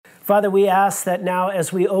Father, we ask that now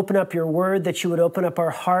as we open up your word, that you would open up our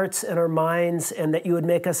hearts and our minds and that you would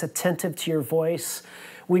make us attentive to your voice.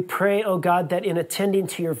 We pray, oh God, that in attending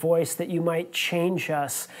to your voice, that you might change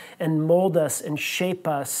us and mold us and shape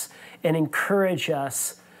us and encourage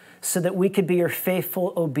us so that we could be your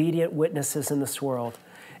faithful, obedient witnesses in this world.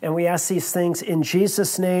 And we ask these things in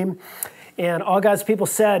Jesus' name. And all God's people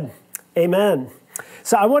said, amen.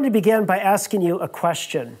 So I wanted to begin by asking you a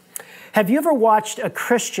question. Have you ever watched a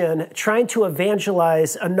Christian trying to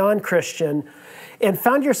evangelize a non-Christian and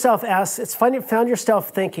found yourself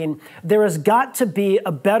thinking, there has got to be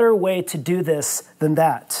a better way to do this than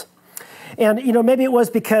that? And, maybe it was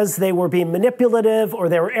because they were being manipulative or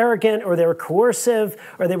they were arrogant or they were coercive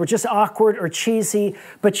or they were just awkward or cheesy,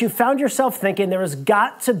 but you found yourself thinking there has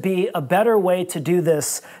got to be a better way to do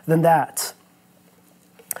this than that.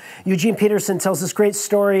 Eugene Peterson tells this great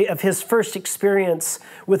story of his first experience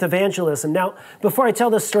with evangelism. Now, before I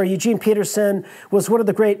tell this story, Eugene Peterson was one of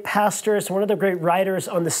the great pastors, one of the great writers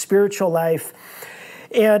on the spiritual life.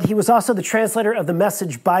 And he was also the translator of the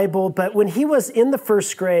Message Bible. But when he was in the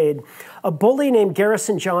first grade, a bully named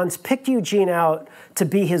Garrison Johns picked Eugene out to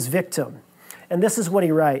be his victim. And this is what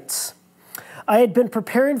he writes. I had been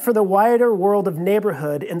preparing for the wider world of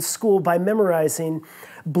neighborhood in school by memorizing,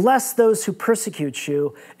 bless those who persecute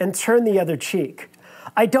you and turn the other cheek.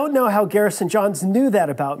 I don't know how Garrison Johns knew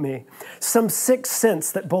that about me. Some sixth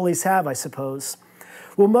sense that bullies have, I suppose.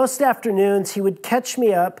 Well, most afternoons he would catch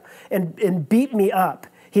me up and beat me up.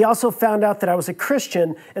 He also found out that I was a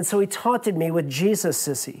Christian, and so he taunted me with Jesus,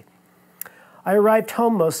 sissy. I arrived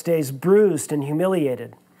home most days bruised and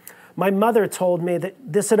humiliated. My mother told me that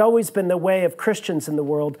this had always been the way of Christians in the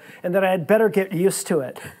world and that I had better get used to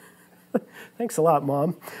it. Thanks a lot,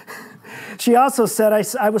 Mom. She also said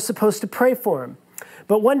I was supposed to pray for him.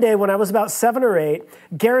 But one day when I was about 7 or 8,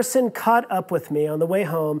 Garrison caught up with me on the way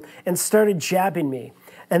home and started jabbing me.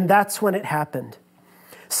 And that's when it happened.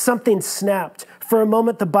 Something snapped. For a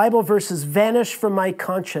moment, the Bible verses vanished from my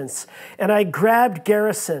conscience, and I grabbed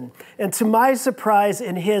Garrison. And to my surprise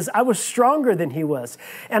and his, I was stronger than he was.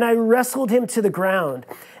 And I wrestled him to the ground,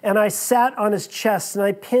 and I sat on his chest, and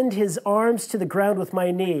I pinned his arms to the ground with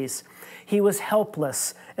my knees. He was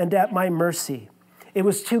helpless and at my mercy. It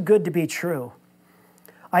was too good to be true.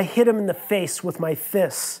 I hit him in the face with my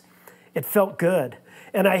fists. It felt good.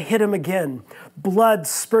 And I hit him again. Blood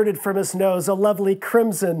spurted from his nose, a lovely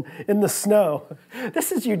crimson in the snow.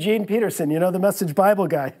 This is Eugene Peterson, the Message Bible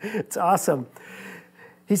guy. It's awesome.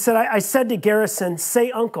 He said, I said to Garrison,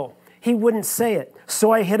 say uncle. He wouldn't say it.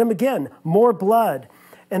 So I hit him again. More blood.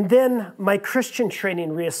 And then my Christian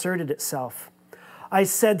training reasserted itself. I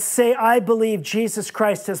said, say I believe Jesus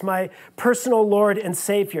Christ as my personal Lord and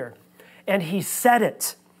Savior. And he said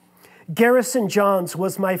it. Garrison Johns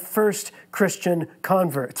was my first Christian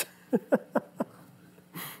convert.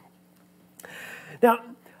 Now,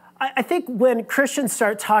 I think when Christians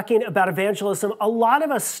start talking about evangelism, a lot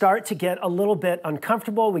of us start to get a little bit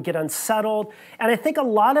uncomfortable. We get unsettled. And I think a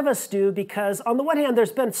lot of us do because, on the one hand,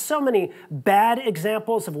 there's been so many bad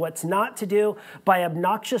examples of what's not to do by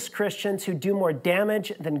obnoxious Christians who do more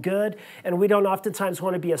damage than good. And we don't oftentimes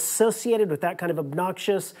want to be associated with that kind of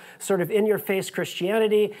obnoxious, sort of in-your-face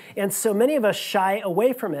Christianity. And so many of us shy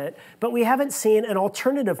away from it. But we haven't seen an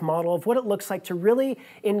alternative model of what it looks like to really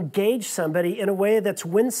engage somebody in a way that's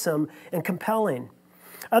winsome and compelling.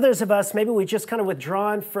 Others of us, maybe we just kind of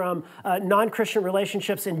withdrawn from non-Christian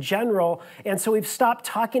relationships in general, and so we've stopped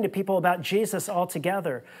talking to people about Jesus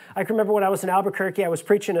altogether. I can remember when I was in Albuquerque, I was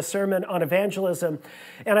preaching a sermon on evangelism,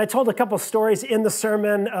 and I told a couple stories in the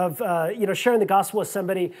sermon of sharing the gospel with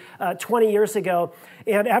somebody 20 years ago.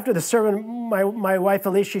 And after the sermon, my wife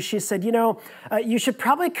Alicia, she said, you should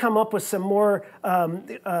probably come up with some more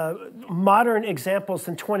modern examples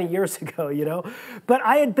than 20 years ago, But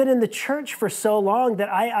I had been in the church for so long that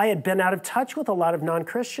I had been out of touch with a lot of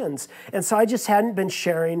non-Christians. And so I just hadn't been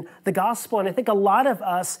sharing the gospel. And I think a lot of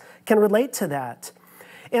us can relate to that.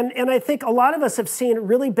 And I think a lot of us have seen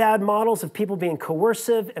really bad models of people being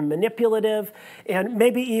coercive and manipulative. And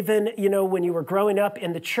maybe even, when you were growing up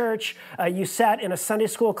in the church, you sat in a Sunday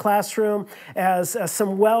school classroom as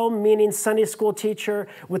some well-meaning Sunday school teacher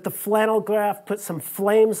with the flannel graph put some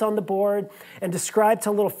flames on the board and described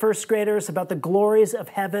to little first graders about the glories of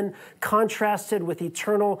heaven contrasted with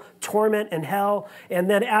eternal torment and hell. And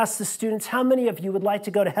then asked the students, how many of you would like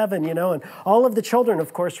to go to heaven, And all of the children,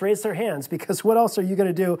 of course, raised their hands because what else are you going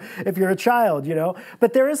to do if you're a child,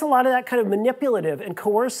 But there is a lot of that kind of manipulative and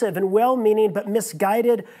coercive and well-meaning but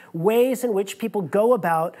misguided ways in which people go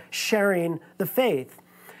about sharing the faith.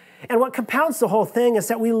 And what compounds the whole thing is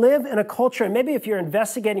that we live in a culture, and maybe if you're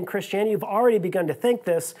investigating Christianity, you've already begun to think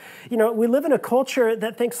this. We live in a culture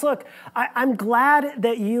that thinks, look, I'm glad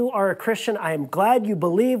that you are a Christian. I am glad you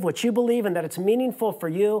believe what you believe and that it's meaningful for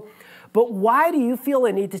you. But why do you feel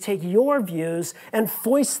a need to take your views and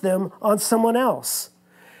foist them on someone else?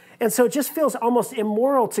 And so it just feels almost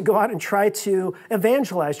immoral to go out and try to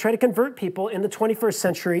evangelize, try to convert people in the 21st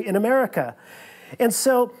century in America. And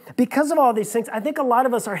so because of all these things, I think a lot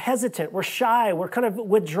of us are hesitant. We're shy. We're kind of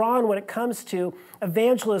withdrawn when it comes to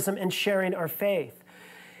evangelism and sharing our faith.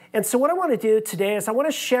 And so what I want to do today is I want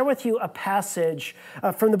to share with you a passage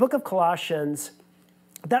from the book of Colossians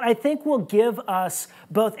that I think will give us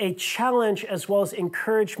both a challenge as well as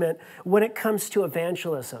encouragement when it comes to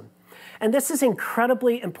evangelism. And this is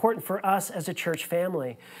incredibly important for us as a church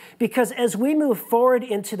family, because as we move forward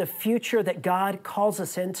into the future that God calls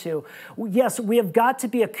us into, yes, we have got to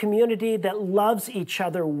be a community that loves each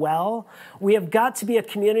other well. We have got to be a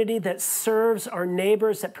community that serves our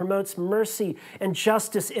neighbors, that promotes mercy and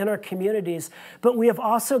justice in our communities. But we have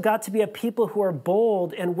also got to be a people who are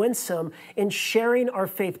bold and winsome in sharing our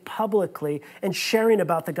faith publicly and sharing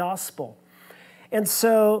about the gospel. And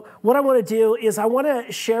so what I want to do is I want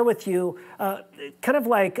to share with you, I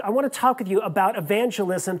want to talk with you about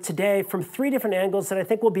evangelism today from three different angles that I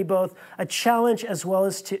think will be both a challenge as well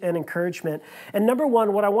as an encouragement. And number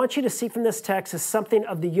one, what I want you to see from this text is something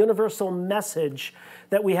of the universal message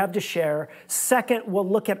that we have to share. Second, we'll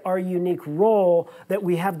look at our unique role that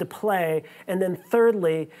we have to play. And then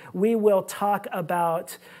thirdly, we will talk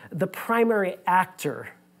about the primary actor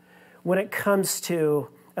when it comes to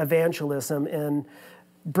evangelism and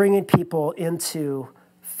bringing people into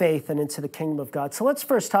faith and into the kingdom of God. So let's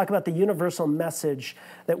first talk about the universal message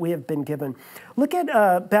that we have been given. Look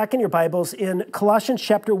at back in your Bibles in Colossians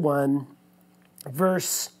chapter 1,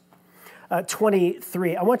 verse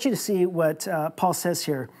 23. I want you to see what Paul says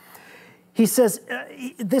here. He says,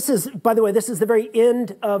 this is the very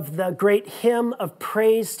end of the great hymn of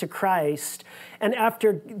praise to Christ. And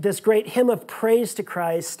after this great hymn of praise to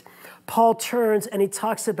Christ, Paul turns and he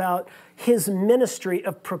talks about his ministry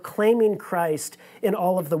of proclaiming Christ in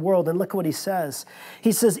all of the world. And look what he says.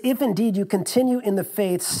 He says, if indeed you continue in the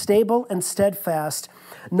faith, stable and steadfast,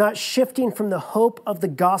 not shifting from the hope of the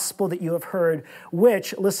gospel that you have heard,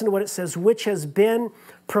 which, listen to what it says, which has been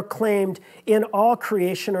proclaimed in all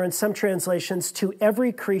creation, or in some translations, to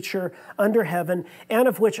every creature under heaven, and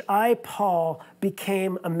of which I, Paul,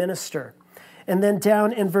 became a minister. And then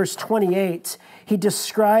down in verse 28, he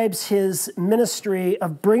describes his ministry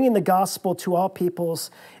of bringing the gospel to all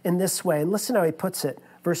peoples in this way. And listen how he puts it,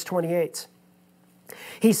 verse 28.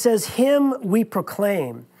 He says, him we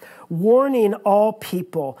proclaim, warning all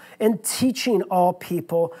people and teaching all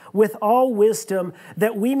people with all wisdom,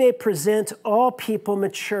 that we may present all people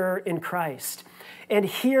mature in Christ. And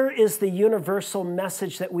here is the universal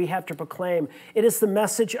message that we have to proclaim. It is the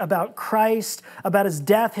message about Christ, about his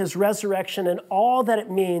death, his resurrection, and all that it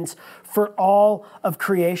means for all of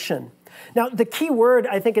creation. Now, the key word,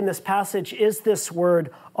 I think, in this passage is this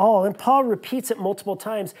word, all. And Paul repeats it multiple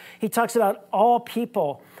times. He talks about all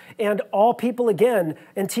people and all people again,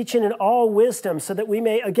 and teaching in all wisdom, so that we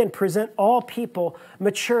may, again, present all people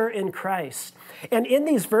mature in Christ. And in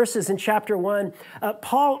these verses in chapter 1,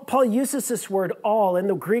 Paul uses this word all. In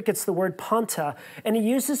the Greek, it's the word panta. And he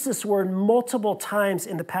uses this word multiple times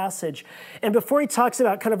in the passage. And before he talks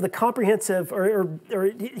about kind of the comprehensive, or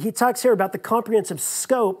he talks here about the comprehensive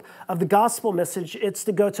scope of the gospel message, it's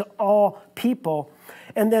to go to all people.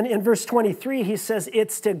 And then in verse 23, he says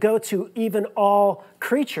it's to go to even all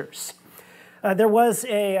creatures. There was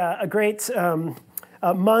a great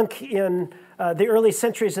monk in the early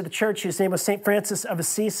centuries of the church, whose name was St. Francis of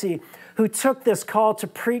Assisi, who took this call to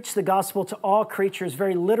preach the gospel to all creatures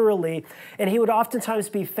very literally. And he would oftentimes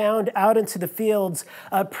be found out into the fields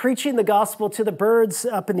preaching the gospel to the birds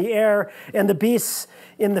up in the air and the beasts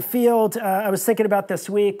in the field. I was thinking about this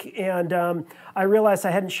week, and I realized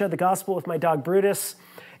I hadn't shared the gospel with my dog Brutus.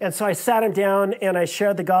 And so I sat him down and I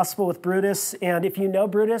shared the gospel with Brutus. And if you know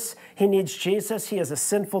Brutus, he needs Jesus. He is a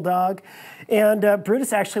sinful dog. And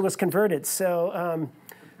Brutus actually was converted. So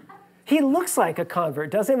he looks like a convert,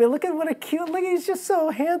 doesn't he? I mean, look at what a cute, look, he's just so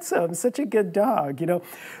handsome. Such a good dog, you know.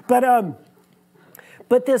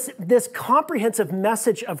 But this comprehensive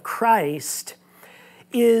message of Christ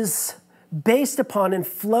is based upon and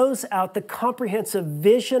flows out the comprehensive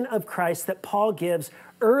vision of Christ that Paul gives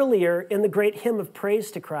earlier in the great hymn of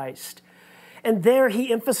praise to Christ. And there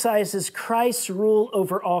he emphasizes Christ's rule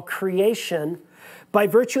over all creation by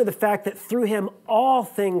virtue of the fact that through him all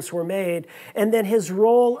things were made, and then his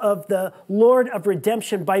role of the Lord of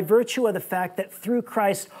redemption by virtue of the fact that through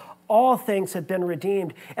Christ all things have been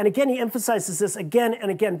redeemed. And again, he emphasizes this again and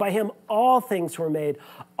again. By him, all things were made.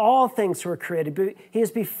 All things were created. He is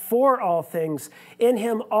before all things. In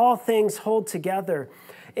him, all things hold together.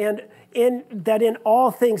 And in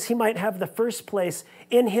all things, he might have the first place.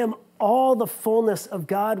 In him, all the fullness of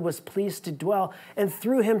God was pleased to dwell, and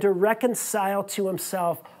through him to reconcile to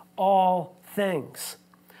himself all things.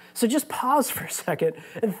 So just pause for a second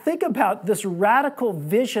and think about this radical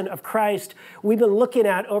vision of Christ we've been looking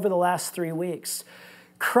at over the last 3 weeks.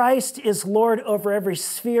 Christ is Lord over every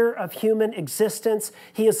sphere of human existence.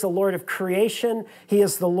 He is the Lord of creation. He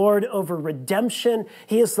is the Lord over redemption.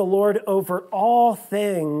 He is the Lord over all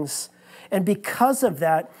things. And because of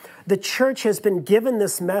that, the church has been given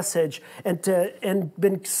this message and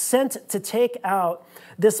been sent to take out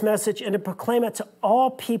this message and to proclaim it to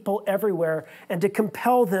all people everywhere and to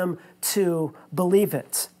compel them to believe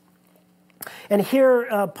it. And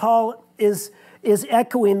here Paul is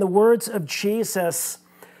echoing the words of Jesus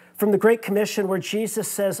from the Great Commission, where Jesus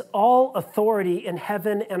says, "All authority in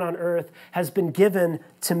heaven and on earth has been given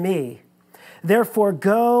to me. Therefore,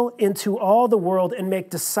 go into all the world and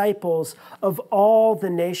make disciples of all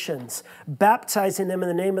the nations, baptizing them in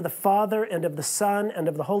the name of the Father and of the Son and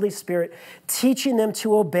of the Holy Spirit, teaching them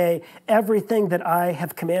to obey everything that I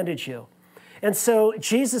have commanded you." And so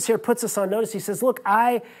Jesus here puts us on notice. He says, look,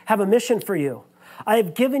 I have a mission for you. I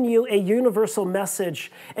have given you a universal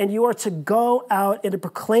message, and you are to go out and to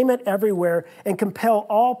proclaim it everywhere and compel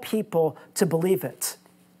all people to believe it.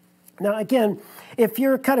 Now, again, if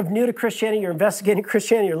you're kind of new to Christianity, you're investigating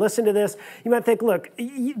Christianity, you're listening to this, you might think, look,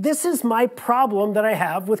 this is my problem that I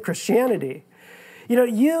have with Christianity. You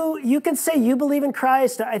know, you can say you believe in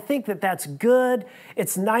Christ. I think that that's good.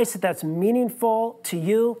 It's nice that that's meaningful to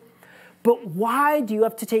you. But why do you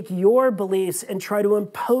have to take your beliefs and try to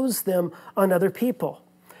impose them on other people?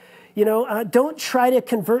 You know, don't try to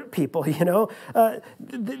convert people,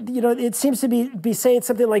 it seems to be saying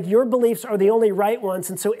something like your beliefs are the only right ones,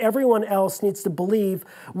 and so everyone else needs to believe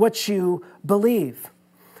what you believe.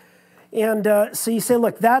 And so you say,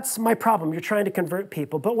 look, that's my problem. You're trying to convert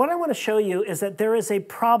people. But what I want to show you is that there is a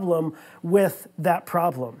problem with that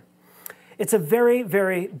problem. It's a very,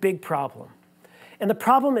 very big problem. And the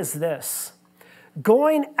problem is this.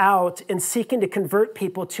 Going out and seeking to convert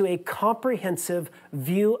people to a comprehensive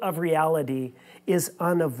view of reality is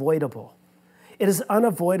unavoidable. It is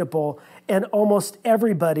unavoidable, and almost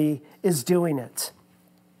everybody is doing it.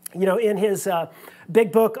 You know, in his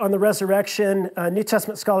big book on the resurrection, New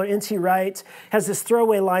Testament scholar N.T. Wright has this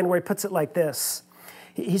throwaway line where he puts it like this.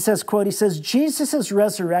 He says, quote, he says, "Jesus'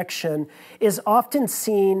 resurrection is often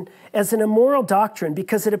seen as an immoral doctrine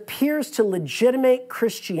because it appears to legitimate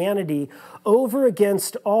Christianity over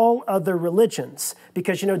against all other religions.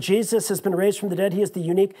 Because, Jesus has been raised from the dead. He is the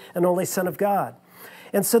unique and only Son of God.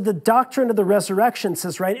 And so the doctrine of the resurrection,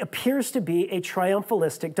 says Wright, appears to be a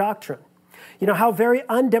triumphalistic doctrine. How very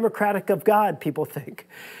undemocratic of God, people think.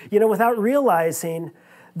 Without realizing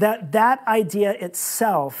that that idea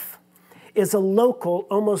itself is a local,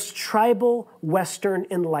 almost tribal Western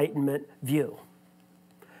Enlightenment view."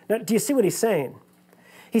 Now, do you see what he's saying?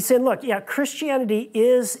 He's saying, look, Christianity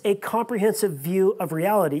is a comprehensive view of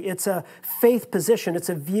reality. It's a faith position. It's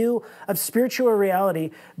a view of spiritual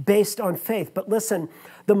reality based on faith. But listen,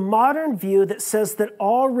 the modern view that says that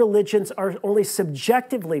all religions are only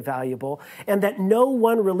subjectively valuable and that no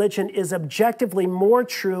one religion is objectively more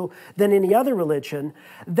true than any other religion,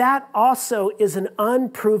 that also is an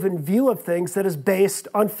unproven view of things that is based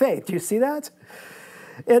on faith. Do you see that?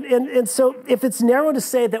 And so if it's narrow to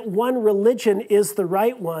say that one religion is the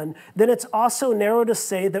right one, then it's also narrow to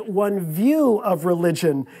say that one view of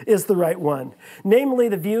religion is the right one. Namely,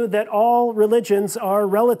 the view that all religions are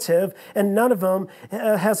relative and none of them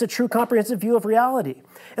has a true comprehensive view of reality.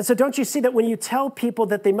 And so don't you see that when you tell people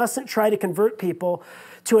that they mustn't try to convert people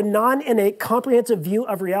to a non-innate comprehensive view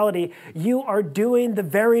of reality, you are doing the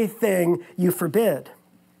very thing you forbid.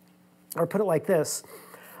 Or put it like this.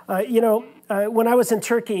 When I was in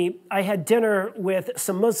Turkey, I had dinner with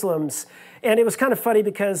some Muslims, and it was kind of funny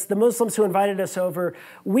because the Muslims who invited us over,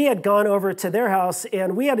 we had gone over to their house,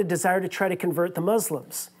 and we had a desire to try to convert the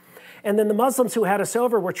Muslims. And then the Muslims who had us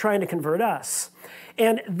over were trying to convert us.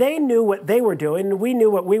 And they knew what they were doing, and we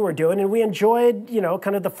knew what we were doing, and we enjoyed,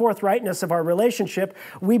 kind of the forthrightness of our relationship.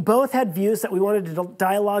 We both had views that we wanted to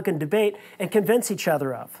dialogue and debate and convince each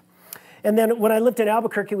other of. And then when I lived in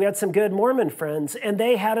Albuquerque, we had some good Mormon friends, and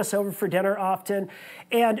they had us over for dinner often.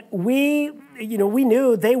 And we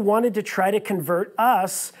knew they wanted to try to convert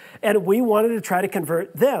us, and we wanted to try to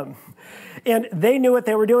convert them. And they knew what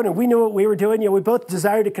they were doing, and we knew what we were doing. We both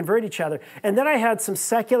desired to convert each other. And then I had some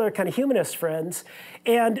secular kind of humanist friends,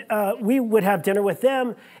 and we would have dinner with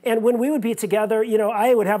them. And when we would be together,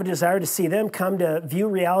 I would have a desire to see them come to view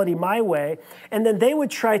reality my way. And then they would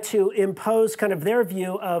try to impose kind of their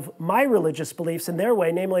view of my religious beliefs in their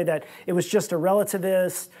way, namely that it was just a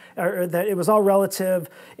relativist, or that it was all relative,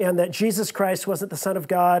 and that Jesus Christ wasn't the Son of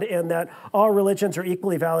God, and that all religions are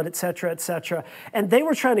equally valid, et cetera, et cetera. And they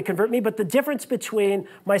were trying to convert me, but the difference between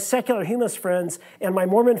my secular humanist friends and my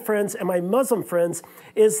Mormon friends and my Muslim friends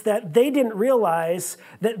is that they didn't realize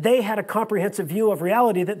that they had a comprehensive view of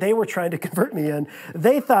reality that they were trying to convert me in.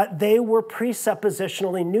 They thought they were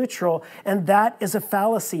presuppositionally neutral, and that is a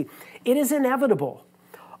fallacy. It is inevitable.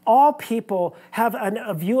 All people have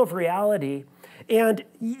a view of reality, and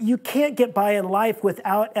you can't get by in life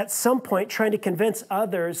without, at some point, trying to convince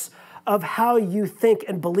others of how you think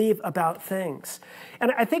and believe about things.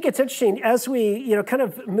 And I think it's interesting as we, kind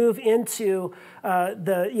of move into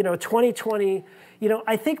the 2020.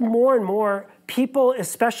 I think more and more people,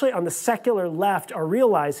 especially on the secular left, are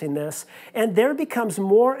realizing this, and there becomes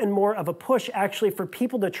more and more of a push actually for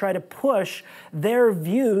people to try to push their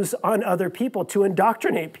views on other people, to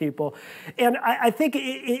indoctrinate people. And I think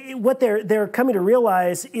what they're coming to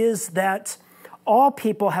realize is that all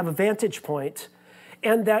people have a vantage point,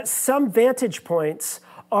 and that some vantage points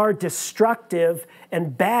are destructive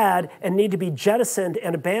and bad and need to be jettisoned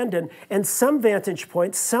and abandoned. And some vantage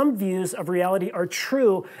points, some views of reality are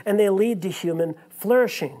true and they lead to human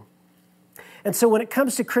flourishing. And so when it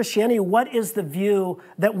comes to Christianity, what is the view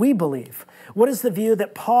that we believe? What is the view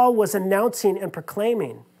that Paul was announcing and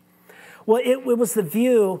proclaiming? Well, it was the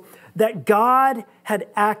view that God had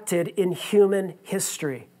acted in human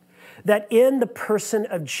history, that in the person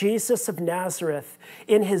of Jesus of Nazareth,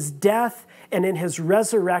 in his death and in his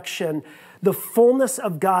resurrection, the fullness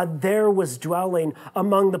of God there was dwelling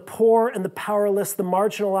among the poor and the powerless, the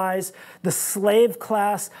marginalized, the slave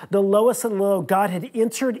class, the lowest and low. God had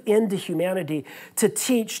entered into humanity to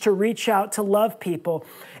teach, to reach out, to love people.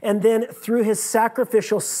 And then through his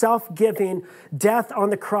sacrificial, self-giving death on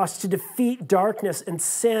the cross to defeat darkness and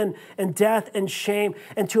sin and death and shame,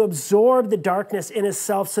 and to absorb the darkness in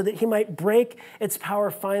himself so that he might break its power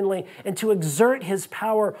finally, and to exert his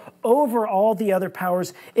power over all the other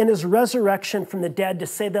powers in his resurrection from the dead, to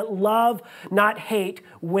say that love, not hate,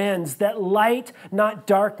 wins, that light, not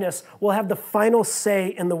darkness, will have the final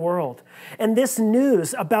say in the world. And this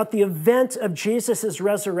news about the event of Jesus'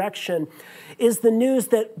 resurrection is the news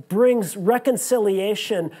that brings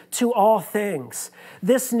reconciliation to all things.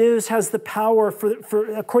 This news has the power,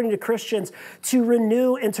 for according to Christians, to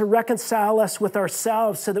renew and to reconcile us with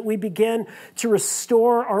ourselves so that we begin to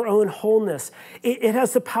restore our own wholeness. It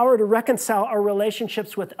has the power to reconcile our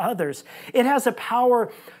relationships with others. It has a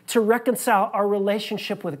power to reconcile our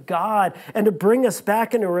relationship with God and to bring us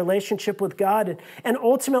back into a relationship with God. And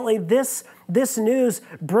ultimately, this news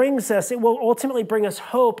it will ultimately bring us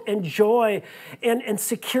hope and joy and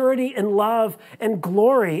security and love and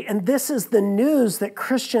glory. And this is the news that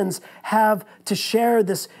Christians have to share,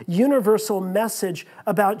 this universal message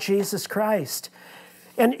about Jesus Christ.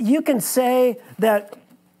 And you can say that,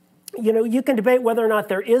 you can debate whether or not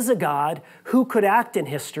there is a God who could act in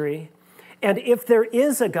history. And if there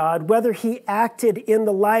is a God, whether he acted in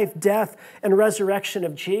the life, death, and resurrection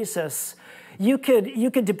of Jesus, you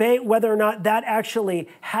could debate whether or not that actually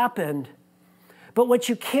happened. But what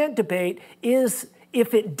you can't debate is,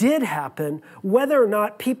 if it did happen, whether or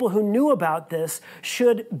not people who knew about this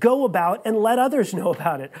should go about and let others know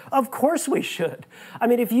about it. Of course we should. I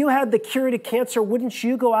mean, if you had the cure to cancer, wouldn't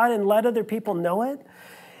you go out and let other people know it?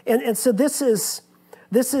 And so this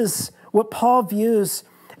is what Paul views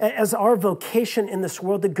as our vocation in this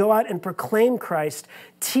world, to go out and proclaim Christ,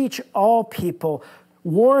 teach all people,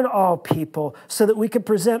 warn all people, so that we could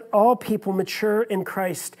present all people mature in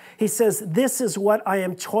Christ. He says, this is what I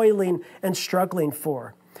am toiling and struggling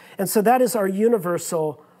for. And so that is our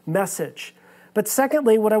universal message. But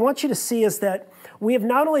secondly, what I want you to see is that we have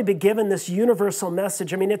not only been given this universal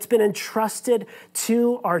message, it's been entrusted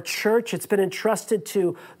to our church, it's been entrusted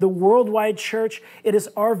to the worldwide church. It is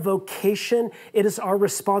our vocation, it is our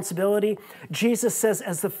responsibility. Jesus says,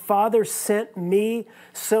 as the Father sent me,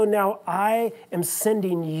 so now I am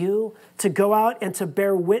sending you to go out and to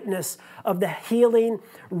bear witness of the healing,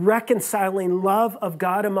 reconciling love of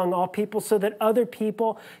God among all people, so that other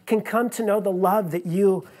people can come to know the love that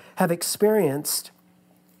you have experienced.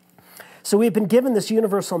 So we've been given this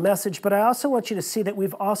universal message, but I also want you to see that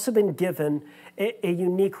we've also been given a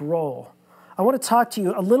unique role. I want to talk to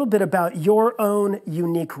you a little bit about your own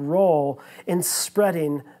unique role in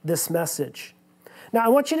spreading this message. Now, I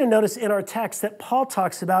want you to notice in our text that Paul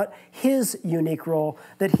talks about his unique role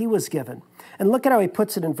that he was given. And look at how he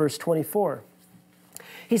puts it in verse 24.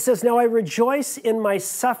 He says, "Now I rejoice in my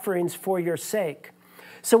sufferings for your sake."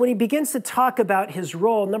 So when he begins to talk about his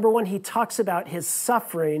role, number one, he talks about his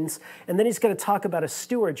sufferings, and then he's going to talk about his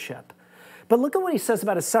stewardship. But look at what he says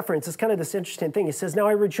about his sufferings. It's kind of this interesting thing. He says, "Now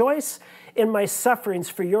I rejoice in my sufferings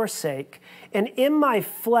for your sake, and in my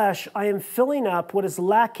flesh I am filling up what is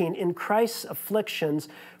lacking in Christ's afflictions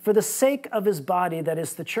for the sake of his body, that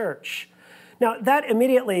is the church." Now, that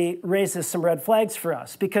immediately raises some red flags for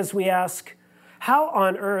us, because we ask, how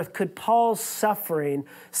on earth could Paul's suffering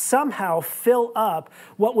somehow fill up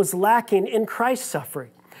what was lacking in Christ's suffering?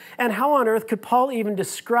 And how on earth could Paul even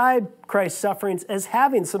describe Christ's sufferings as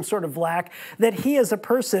having some sort of lack that he as a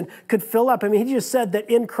person could fill up? I mean, he just said that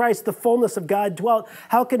in Christ the fullness of God dwelt.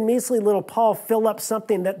 How could measly little Paul fill up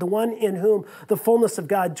something that the one in whom the fullness of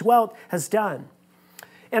God dwelt has done?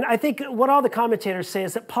 And I think what all the commentators say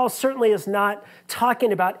is that Paul certainly is not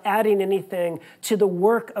talking about adding anything to the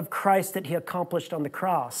work of Christ that he accomplished on the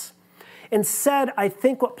cross. Instead, I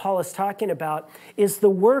think what Paul is talking about is the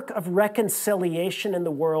work of reconciliation in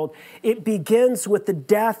the world. It begins with the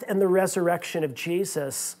death and the resurrection of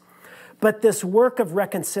Jesus. But this work of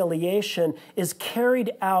reconciliation is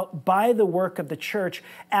carried out by the work of the church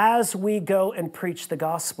as we go and preach the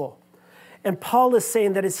gospel. And Paul is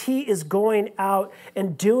saying that as he is going out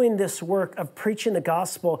and doing this work of preaching the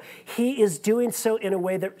gospel, he is doing so in a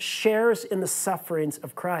way that shares in the sufferings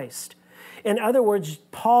of Christ. In other words,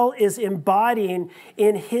 Paul is embodying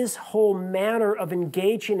in his whole manner of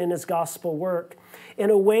engaging in his gospel work in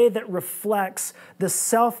a way that reflects the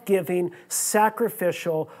self-giving,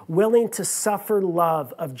 sacrificial, willing to suffer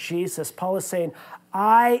love of Jesus. Paul is saying,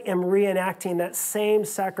 I am reenacting that same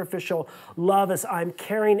sacrificial love as I'm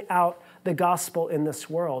carrying out the gospel in this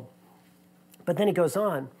world. But then he goes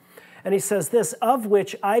on and he says this, "Of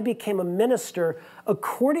which I became a minister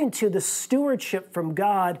according to the stewardship from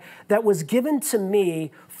God that was given to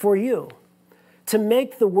me for you, to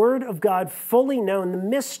make the word of God fully known, the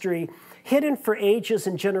mystery hidden for ages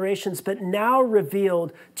and generations, but now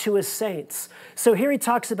revealed to his saints." So here he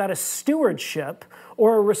talks about a stewardship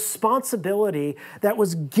or a responsibility that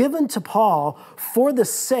was given to Paul for the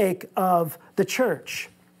sake of the church.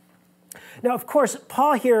 Now, of course,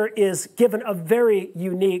 Paul here is given a very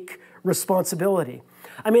unique responsibility.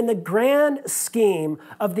 I mean, the grand scheme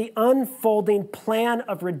of the unfolding plan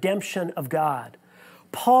of redemption of God.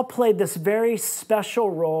 Paul played this very special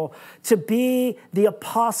role to be the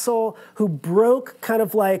apostle who broke kind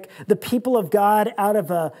of like the people of God out of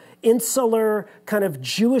a insular kind of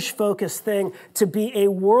Jewish-focused thing to be a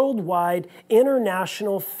worldwide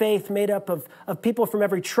international faith made up of people from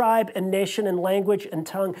every tribe and nation and language and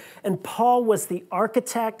tongue. And Paul was the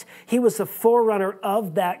architect. He was the forerunner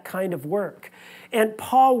of that kind of work. And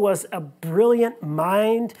Paul was a brilliant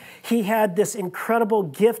mind. He had this incredible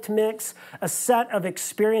gift mix, a set of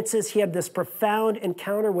experiences. He had this profound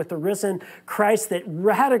encounter with the risen Christ that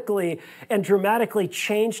radically and dramatically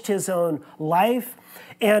changed his own life.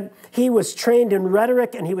 And he was trained in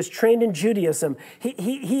rhetoric and he was trained in Judaism.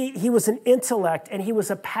 He was an intellect and he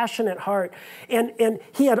was a passionate heart. And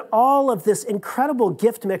he had all of this incredible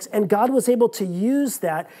gift mix, and God was able to use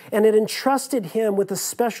that, and it entrusted him with a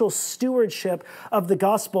special stewardship of the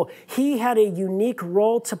gospel. He had a unique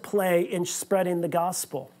role to play in spreading the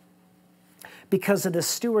gospel because of this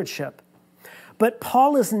stewardship. But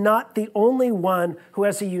Paul is not the only one who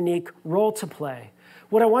has a unique role to play.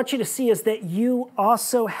 What I want you to see is that you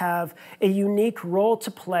also have a unique role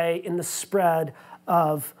to play in the spread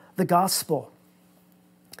of the gospel.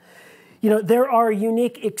 You know, there are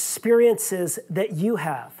unique experiences that you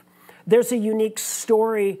have. There's a unique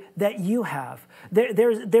story that you have.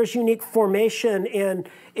 There's unique formation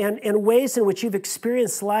and ways in which you've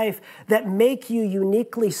experienced life that make you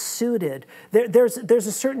uniquely suited. There's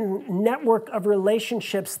a certain network of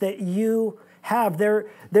relationships that you have.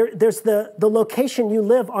 There's the location you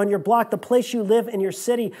live on your block, the place you live in your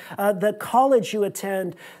city, the college you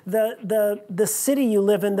attend, the city you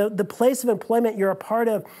live in, the place of employment you're a part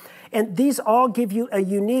of. And these all give you a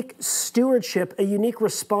unique stewardship, a unique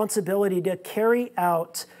responsibility to carry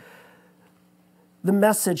out the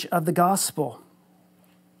message of the gospel.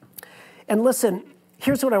 And listen,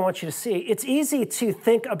 here's what I want you to see. It's easy to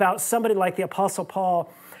think about somebody like the Apostle Paul.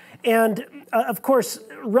 And of course,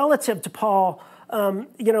 relative to Paul,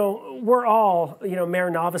 we're all, mere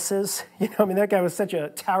novices. That guy was such a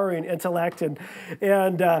towering intellect.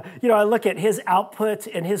 And I look at his output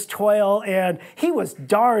and his toil, and he was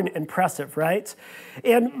darn impressive, right?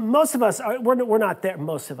 And most of us, we're not there.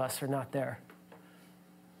 Most of us are not there.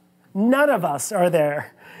 None of us are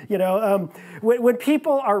there. When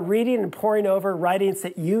people are reading and poring over writings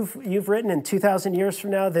that you've written in 2,000 years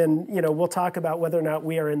from now, then, we'll talk about whether or not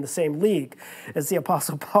we are in the same league as the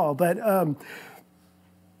Apostle Paul. But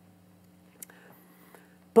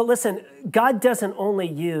listen, God doesn't only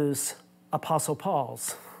use Apostle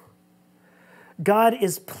Paul's. God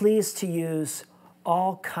is pleased to use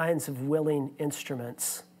all kinds of willing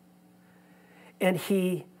instruments. And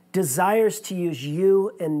he desires to use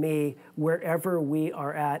you and me wherever we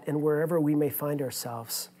are at and wherever we may find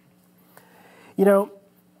ourselves.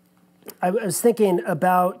 I was thinking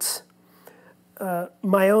about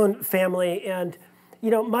my own family, and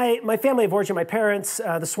my family of origin, my parents,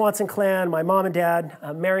 the Swanson clan, my mom and dad,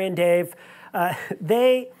 Mary and Dave,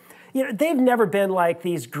 they've never been like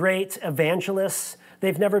these great evangelists.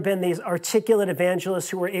 They've never been these articulate evangelists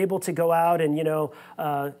who were able to go out and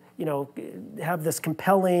have this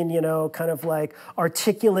compelling, kind of like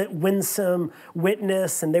articulate, winsome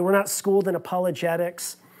witness, and they were not schooled in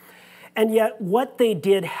apologetics. And yet what they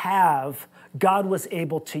did have, God was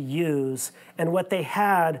able to use, and what they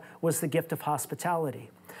had was the gift of hospitality.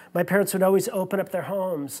 My parents would always open up their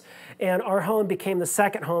homes, and our home became the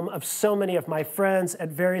second home of so many of my friends at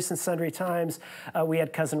various and sundry times. We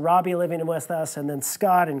had cousin Robbie living with us, and then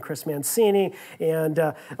Scott and Chris Mancini, and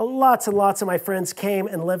lots and lots of my friends came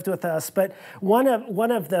and lived with us. But one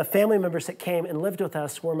of the family members that came and lived with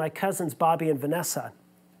us were my cousins Bobby and Vanessa,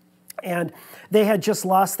 and they had just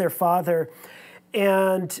lost their father.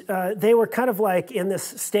 And they were kind of like in this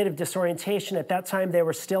state of disorientation. At that time, they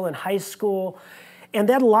were still in high school. And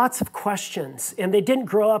they had lots of questions. And they didn't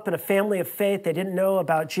grow up in a family of faith. They didn't know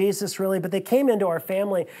about Jesus really, but they came into our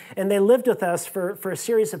family and they lived with us for a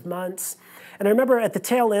series of months. And I remember at the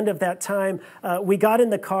tail end of that time, we got in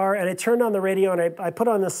the car and I turned on the radio and I put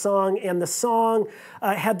on the song, and the song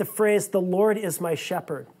had the phrase, "The Lord is my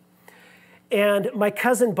shepherd." And my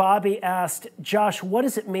cousin Bobby asked, "Josh, what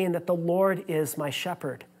does it mean that the Lord is my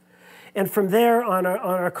shepherd?" And from there, on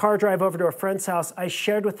our car drive over to a friend's house, I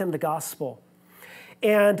shared with him the gospel.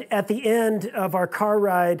 And at the end of our car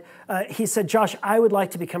ride, he said, "Josh, I would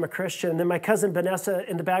like to become a Christian." And then my cousin Vanessa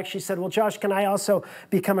in the back, she said, "Well, Josh, can I also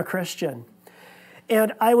become a Christian?"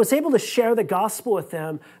 And I was able to share the gospel with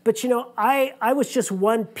them. But, I was just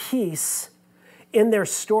one piece in their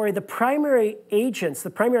story. The primary agents, the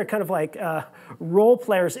primary kind of like role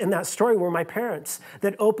players in that story were my parents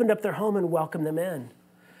that opened up their home and welcomed them in.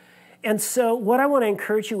 And so what I want to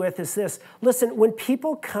encourage you with is this. Listen, when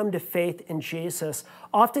people come to faith in Jesus,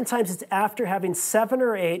 oftentimes it's after having 7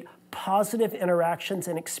 or 8 positive interactions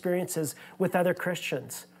and experiences with other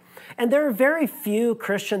Christians. And there are very few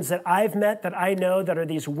Christians that I've met that I know that are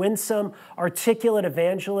these winsome, articulate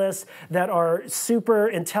evangelists that are super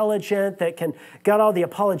intelligent, that can got all the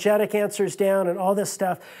apologetic answers down and all this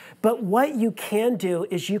stuff. But what you can do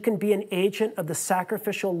is you can be an agent of the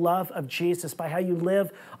sacrificial love of Jesus by how you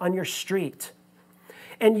live on your street.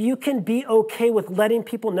 And you can be okay with letting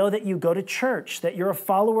people know that you go to church, that you're a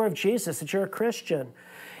follower of Jesus, that you're a Christian.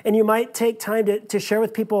 And you might take time to share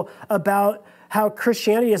with people about how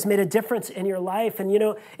Christianity has made a difference in your life. And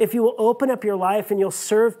if you will open up your life and you'll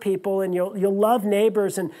serve people and you'll love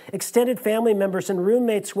neighbors and extended family members and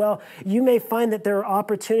roommates well, you may find that there are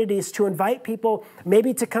opportunities to invite people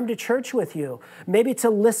maybe to come to church with you, maybe to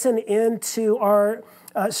listen into our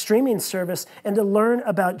streaming service and to learn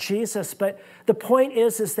about Jesus. But the point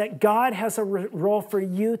is that God has a role for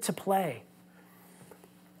you to play.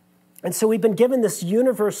 And so we've been given this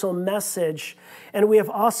universal message, and we have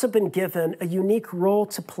also been given a unique role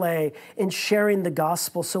to play in sharing the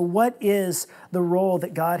gospel. So what is the role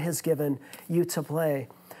that God has given you to play?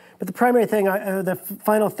 But the primary thing, the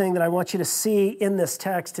final thing that I want you to see in this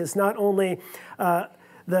text is not only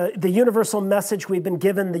the universal message we've been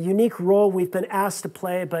given, the unique role we've been asked to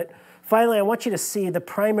play, but finally I want you to see the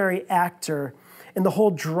primary actor in the whole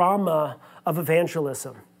drama of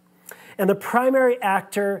evangelism. And the primary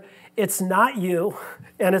actor, it's not you,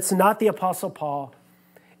 and it's not the Apostle Paul.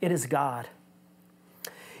 It is God.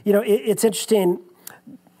 It's interesting.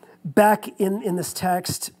 Back in this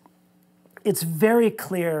text, it's very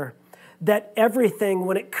clear that everything,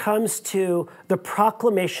 when it comes to the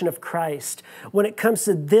proclamation of Christ, when it comes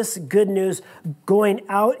to this good news going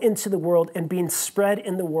out into the world and being spread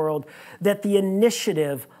in the world, that the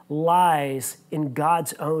initiative lies in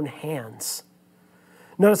God's own hands.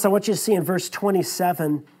 Notice I want you to see in verse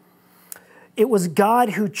 27, It was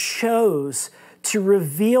God who chose to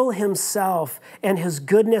reveal himself and his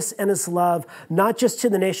goodness and his love, not just to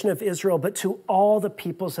the nation of Israel, but to all the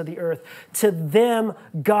peoples of the earth. To them,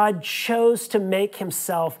 God chose to make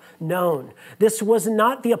himself known. This was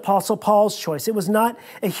not the Apostle Paul's choice. It was not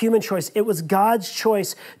a human choice. It was God's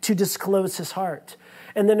choice to disclose his heart.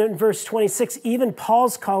 And then in verse 26, even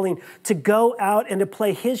Paul's calling to go out and to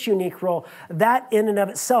play his unique role, that in and of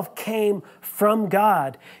itself came from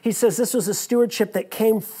God. He says this was a stewardship that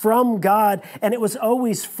came from God, and it was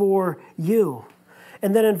always for you.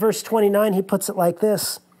 And then in verse 29, he puts it like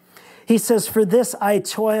this. He says, for this I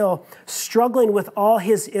toil, struggling with all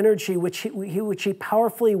his energy, which he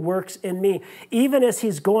powerfully works in me. Even as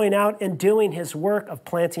he's going out and doing his work of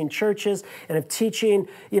planting churches and of teaching,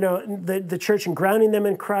 the church and grounding them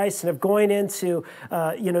in Christ, and of going into,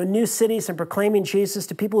 new cities and proclaiming Jesus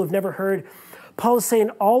to people who've never heard. Paul is saying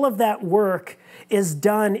all of that work is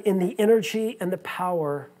done in the energy and the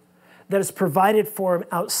power that is provided for him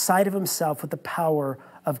outside of himself with the power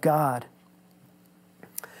of God.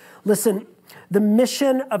 Listen, the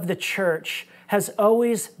mission of the church has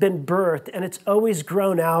always been birthed, and it's always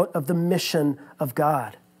grown out of the mission of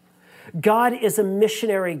God. God is a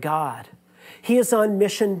missionary God. He is on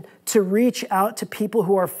mission to reach out to people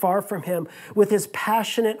who are far from him with his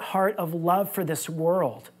passionate heart of love for this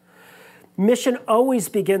world. Mission always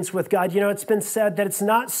begins with God. It's been said that it's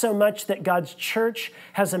not so much that God's church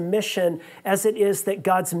has a mission as it is that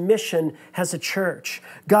God's mission has a church.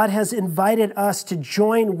 God has invited us to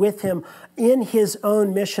join with him in his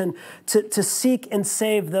own mission to seek and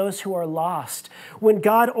save those who are lost. When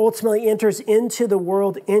God ultimately enters into the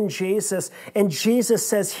world in Jesus, and Jesus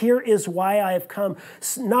says, here is why I have come,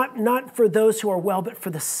 not for those who are well, but for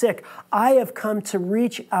the sick. I have come to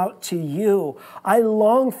reach out to you. I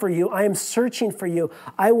long for you. I am searching for you.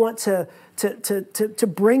 I want to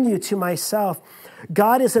bring you to myself.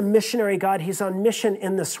 God is a missionary God. He's on mission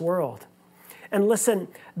in this world. And listen,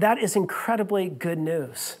 that is incredibly good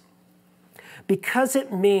news, because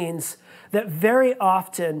it means that very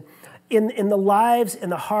often in the lives, in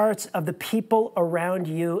the hearts of the people around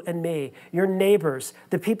you and me, your neighbors,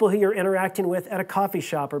 the people who you're interacting with at a coffee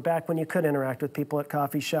shop, or back when you could interact with people at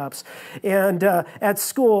coffee shops, and at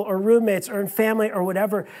school, or roommates, or in family, or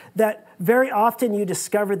whatever, that very often you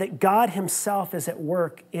discover that God himself is at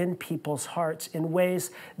work in people's hearts in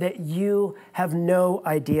ways that you have no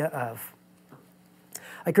idea of.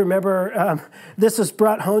 I can remember this was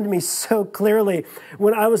brought home to me so clearly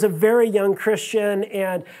when I was a very young Christian,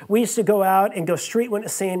 and we used to go out and go street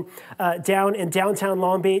witnessing down in downtown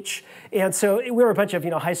Long Beach. And so we were a bunch of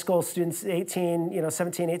high school students, 17,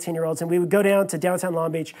 18-year-olds, and we would go down to downtown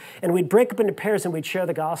Long Beach, and we'd break up into pairs and we'd share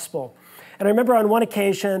the gospel. And I remember on one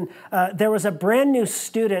occasion, there was a brand new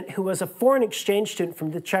student who was a foreign exchange student from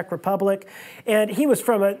the Czech Republic. And he was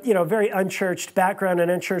from a very unchurched background, an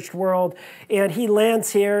unchurched world. And he lands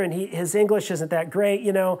here, and his English isn't that great,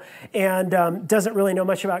 and doesn't really know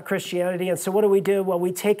much about Christianity. And so what do? Well,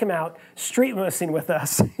 we take him out street witnessing with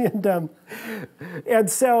us. and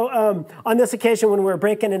so on this occasion, when we were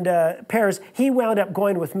breaking into pairs, he wound up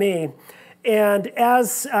going with me. And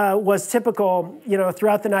as was typical,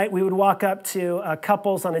 throughout the night, we would walk up to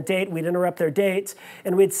couples on a date. We'd interrupt their dates,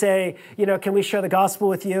 and we'd say, can we share the gospel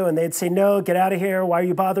with you? And they'd say, no, get out of here. Why are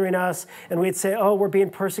you bothering us? And we'd say, oh, we're being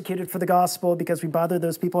persecuted for the gospel because we bothered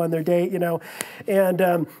those people on their date,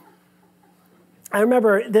 And I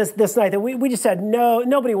remember this night that we just said, no,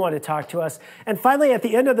 nobody wanted to talk to us. And finally, at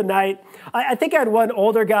the end of the night, I think I had one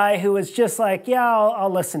older guy who was just like, yeah,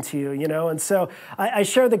 I'll listen to you, And so I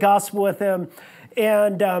shared the gospel with him.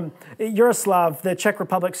 And Yaroslav, the Czech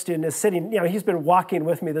Republic student, is sitting, he's been walking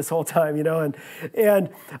with me this whole time, And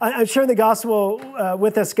I'm sharing the gospel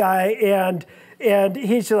with this guy, and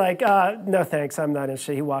he's like, no, thanks, I'm not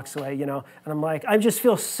interested. He walks away, And I'm like, I just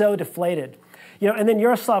feel so deflated. And then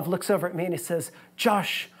Yaroslav looks over at me and he says,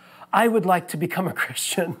 Josh, I would like to become a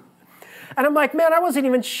Christian. And I'm like, man, I wasn't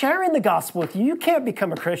even sharing the gospel with you. You can't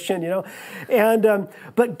become a Christian, And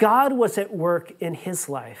but God was at work in his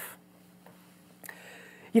life.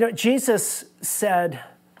 Jesus said,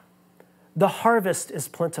 the harvest is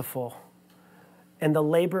plentiful and the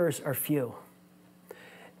laborers are few.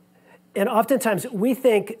 And oftentimes we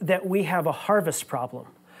think that we have a harvest problem.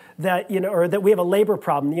 That, or that we have a labor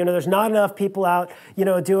problem. There's not enough people out,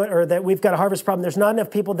 do it, or that we've got a harvest problem. There's not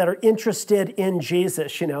enough people that are interested in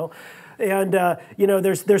Jesus, And,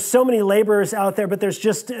 there's so many laborers out there, but there's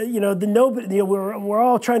just, we're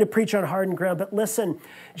all trying to preach on hardened ground. But listen,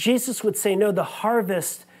 Jesus would say, no, the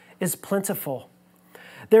harvest is plentiful.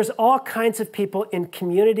 There's all kinds of people in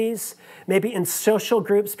communities, maybe in social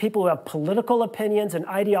groups, people who have political opinions and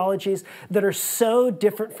ideologies that are so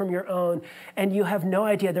different from your own, and you have no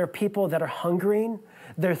idea. There are people that are hungering,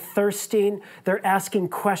 they're thirsting, they're asking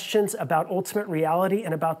questions about ultimate reality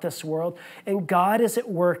and about this world, and God is at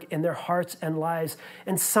work in their hearts and lives.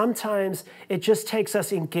 And sometimes it just takes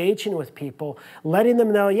us engaging with people, letting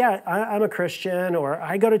them know, yeah, I'm a Christian, or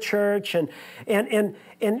I go to church, and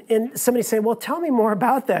somebody saying, well, tell me more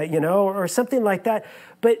about that, or something like that.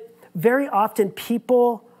 But very often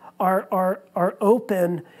people are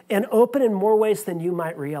open, and open in more ways than you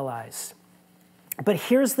might realize. But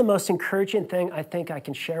here's the most encouraging thing I think I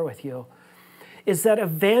can share with you, is that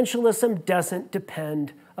evangelism doesn't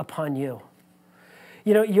depend upon you.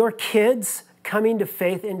 Your kids coming to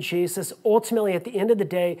faith in Jesus, ultimately at the end of the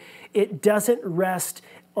day, it doesn't rest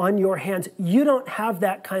on your hands. You don't have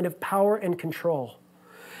that kind of power and control.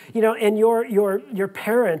 And your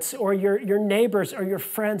parents or your neighbors or your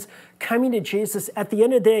friends coming to Jesus, at the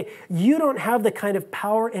end of the day, you don't have the kind of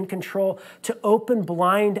power and control to open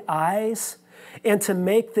blind eyes and to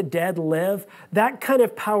make the dead live. That kind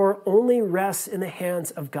of power only rests in the hands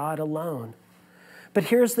of God alone. But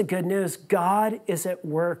here's the good news. God is at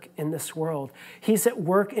work in this world. He's at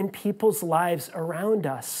work in people's lives around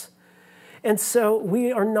us. And so we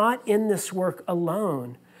are not in this work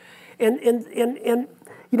alone. And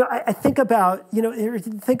I think about,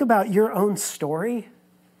 think about your own story.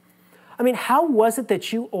 I mean, how was it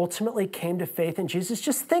that you ultimately came to faith in Jesus?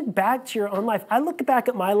 Just think back to your own life. I look back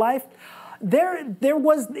at my life. I'd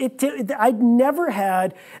never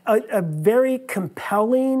had a very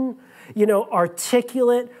compelling,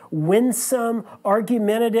 articulate, winsome,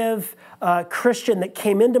 argumentative Christian that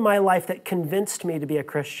came into my life that convinced me to be a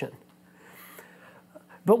Christian.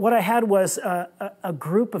 But what I had was a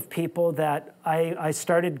group of people that I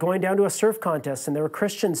started going down to a surf contest, and there were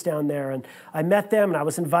Christians down there, and I met them, and I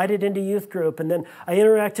was invited into youth group, and then I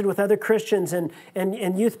interacted with other Christians and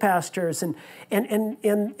youth pastors, and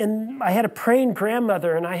I had a praying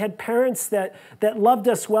grandmother, and I had parents that loved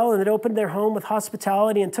us well and that opened their home with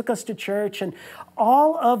hospitality and took us to church, and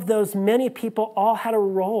all of those many people all had a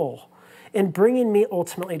role in bringing me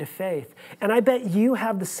ultimately to faith. And I bet you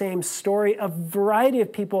have the same story, a variety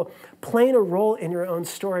of people playing a role in your own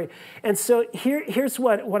story. And so here's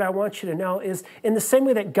what I want you to know is, in the same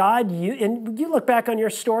way that God, and you look back on your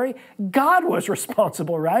story, God was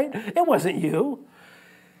responsible, right? It wasn't you.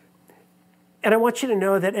 And I want you to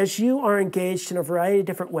know that as you are engaged in a variety of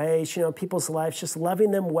different ways, people's lives, just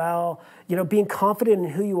loving them well, being confident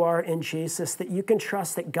in who you are in Jesus, that you can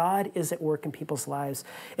trust that God is at work in people's lives,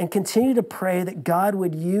 and continue to pray that God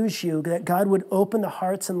would use you, that God would open the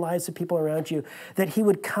hearts and lives of people around you, that he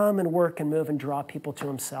would come and work and move and draw people to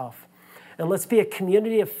himself. And let's be a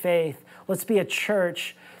community of faith. Let's be a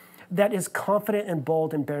church that is confident and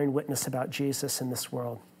bold in bearing witness about Jesus in this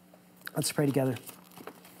world. Let's pray together.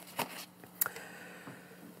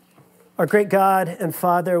 Our great God and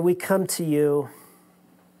Father, we come to you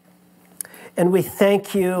and we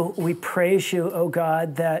thank you, we praise you, O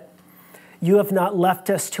God, that you have not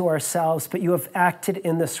left us to ourselves, but you have acted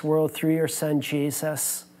in this world through your Son,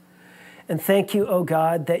 Jesus. And thank you, O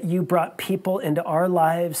God, that you brought people into our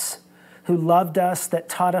lives who loved us, that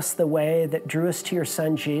taught us the way, that drew us to your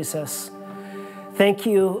Son, Jesus. Thank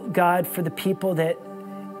you, God, for the people that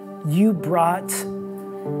you brought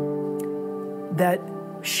that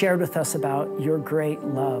shared with us about your great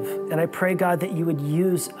love. And I pray, God, that you would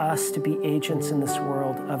use us to be agents in this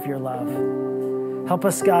world of your love. Help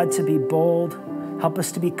us, God, to be bold. Help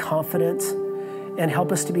us to be confident. And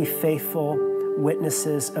help us to be faithful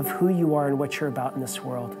witnesses of who you are and what you're about in this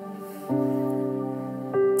world.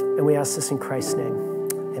 And we ask this in Christ's name.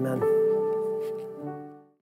 Amen.